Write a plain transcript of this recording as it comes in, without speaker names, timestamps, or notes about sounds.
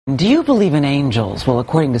Do you believe in angels? Well,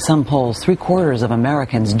 according to some polls, 3/4 of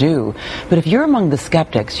Americans do. But if you're among the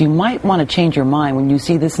skeptics, you might want to change your mind when you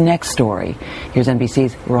see this next story. Here's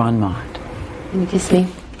NBC's Ron Mott. Can you kiss me?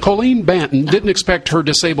 Colleen Banton didn't expect her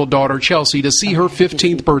disabled daughter Chelsea to see her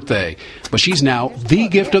 15th birthday, but she's now the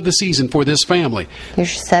gift of the season for this family. You're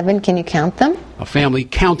 7. Can you count them? A family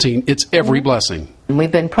counting its every blessing.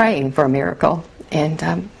 We've been praying for a miracle, and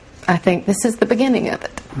I think this is the beginning of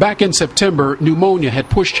it. Back in September, pneumonia had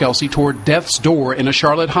pushed Chelsea toward death's door in a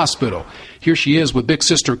Charlotte hospital. Here she is with big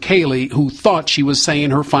sister Kaylee, who thought she was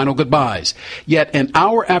saying her final goodbyes. Yet an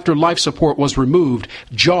hour after life support was removed,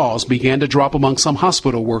 jaws began to drop among some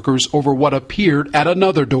hospital workers over what appeared at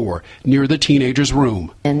another door near the teenager's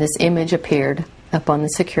room. And this image appeared up on the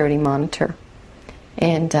security monitor.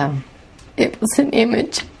 And it was an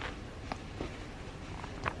image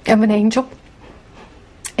of an angel.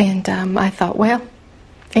 And I thought, well,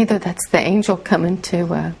 either that's the angel coming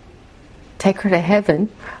to take her to heaven,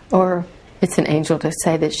 or it's an angel to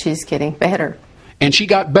say that she's getting better. And she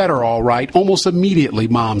got better all right, almost immediately,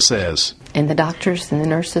 Mom says. And the doctors and the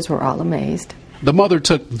nurses were all amazed. The mother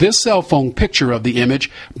took this cell phone picture of the image,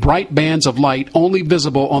 bright bands of light only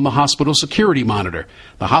visible on the hospital security monitor.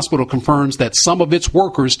 The hospital confirms that some of its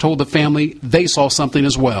workers told the family they saw something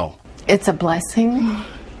as well. It's a blessing.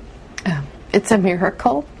 It's a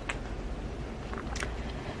miracle.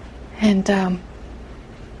 And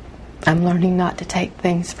I'm learning not to take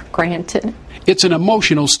things for granted. It's an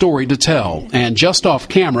emotional story to tell, and just off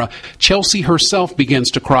camera, Chelsea herself begins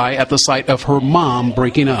to cry at the sight of her mom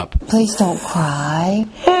breaking up. Please don't cry.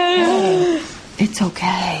 It's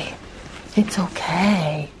okay. It's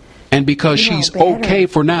okay. And because she's okay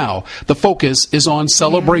for now, the focus is on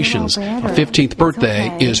celebrations. Her 15th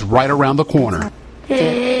birthday is right around the corner.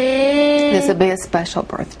 This will be a special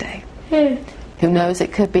birthday. Who knows,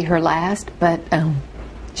 it could be her last, but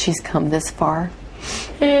she's come this far,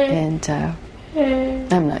 and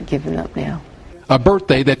I'm not giving up now. A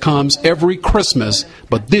birthday that comes every Christmas,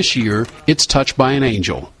 but this year it's touched by an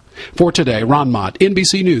angel. For today, Ron Mott,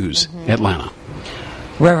 NBC News, Atlanta.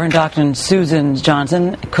 Reverend Dr. Susan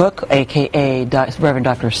Johnson Cook, a.k.a. Reverend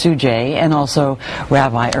Dr. Sue J., and also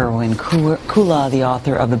Rabbi Erwin Kula, the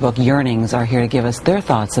author of the book Yearnings, are here to give us their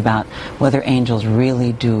thoughts about whether angels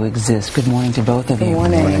really do exist. Good morning to both of you. Good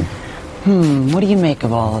morning. What do you make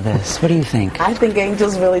of all of this? What do you think? I think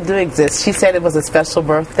angels really do exist. She said it was a special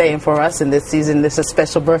birthday, and for us in this season, this is a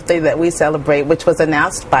special birthday that we celebrate, which was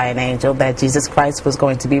announced by an angel that Jesus Christ was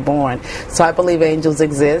going to be born. So I believe angels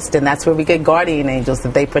exist, and that's where we get guardian angels,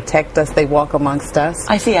 that they protect us, they walk amongst us.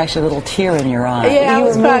 I see actually a little tear in your eye. Yeah, I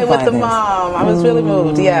was crying with the mom. I was really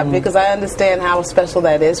moved, yeah, because I understand how special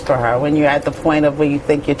that is for her when you're at the point of where you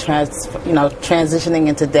think you're transitioning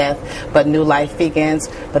into death, but new life begins.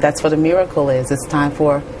 But that's what a miracle is. It's time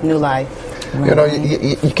for new life. Right. You know,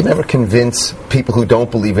 you can never convince people who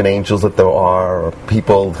don't believe in angels that there are, or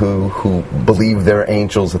people who believe there are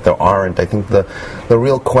angels that there aren't. I think the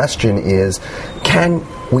real question is, can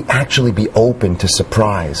we actually be open to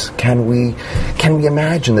surprise? Can we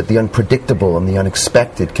imagine that the unpredictable and the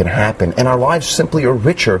unexpected can happen? And our lives simply are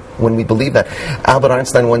richer when we believe that. Albert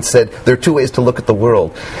Einstein once said, there are two ways to look at the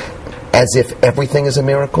world. As if everything is a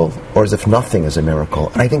miracle, or as if nothing is a miracle.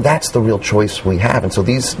 And I think that's the real choice we have. And so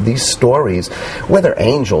these stories, whether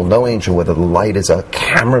angel, no angel, whether the light is a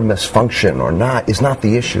camera misfunction or not, is not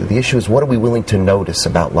the issue. The issue is, what are we willing to notice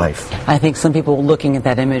about life? I think some people looking at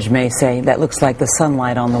that image may say, that looks like the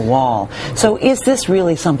sunlight on the wall. So is this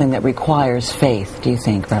really something that requires faith, do you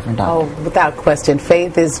think, Reverend Doctor? Oh, without question.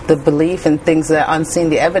 Faith is the belief in things that are unseen,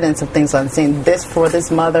 the evidence of things unseen. This, for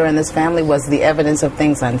this mother and this family, was the evidence of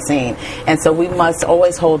things unseen. And so we must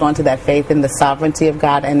always hold on to that faith in the sovereignty of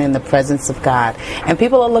God and in the presence of God. And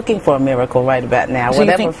people are looking for a miracle right about now. So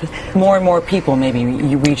you think more and more people may be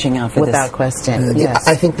reaching out for this? Without question, yes.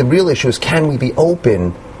 I think the real issue is, can we be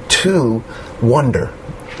open to wonder?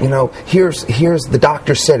 You know, here's the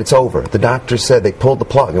doctor said it's over. The doctor said they pulled the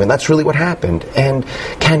plug. I mean, that's really what happened. And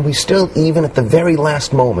can we still, even at the very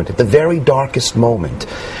last moment, at the very darkest moment,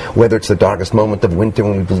 whether it's the darkest moment of winter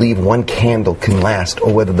when we believe one candle can last,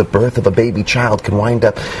 or whether the birth of a baby child can wind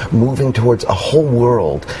up moving towards a whole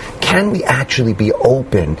world, can we actually be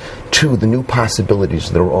open to the new possibilities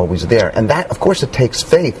that are always there? And that, of course, it takes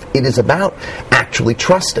faith. It is about actually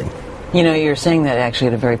trusting. You know, you're saying that actually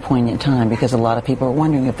at a very poignant time, because a lot of people are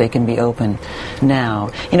wondering if they can be open now.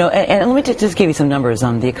 You know, and let me just give you some numbers.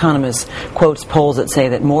 The Economist quotes polls that say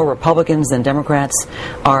that more Republicans than Democrats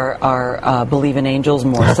are believe in angels,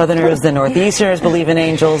 more Southerners than Northeasterners believe in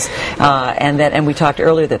angels, and we talked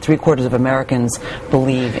earlier that 3/4 of Americans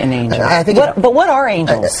believe in angels. I think but what are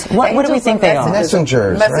angels? What do we think they are?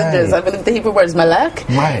 Messengers. Messengers. Right. I believe the Hebrew word is malak.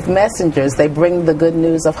 Right. Messengers. They bring the good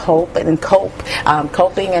news of hope and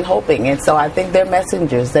coping and hoping. And so I think they're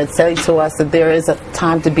messengers that say to us that there is a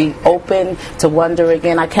time to be open, to wonder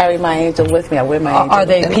again. I carry my angel with me. I wear my angel. Are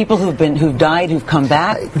they people who've died, who've come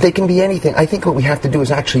back? They can be anything. I think what we have to do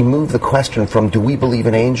is actually move the question from do we believe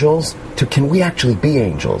in angels to can we actually be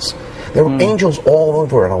angels? There are angels all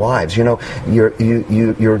over in our lives. You know,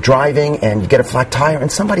 you're driving and you get a flat tire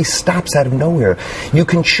and somebody stops out of nowhere. You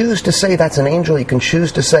can choose to say that's an angel. You can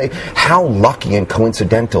choose to say how lucky and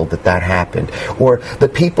coincidental that happened. Or the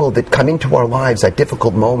people that come into our lives at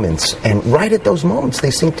difficult moments, and right at those moments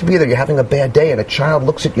they seem to be there. You're having a bad day and a child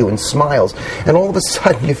looks at you and smiles, and all of a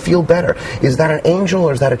sudden you feel better. Is that an angel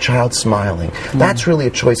or is that a child smiling? That's really a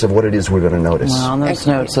choice of what it is we're going to notice. Well, on those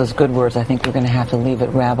notes, those good words, I think we're going to have to leave it,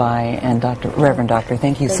 Rabbi and Reverend Doctor.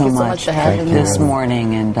 Thank you so much for having me this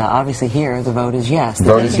morning. And obviously here, the vote is yes. The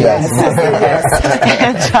vote is yes.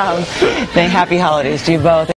 And happy holidays to you both.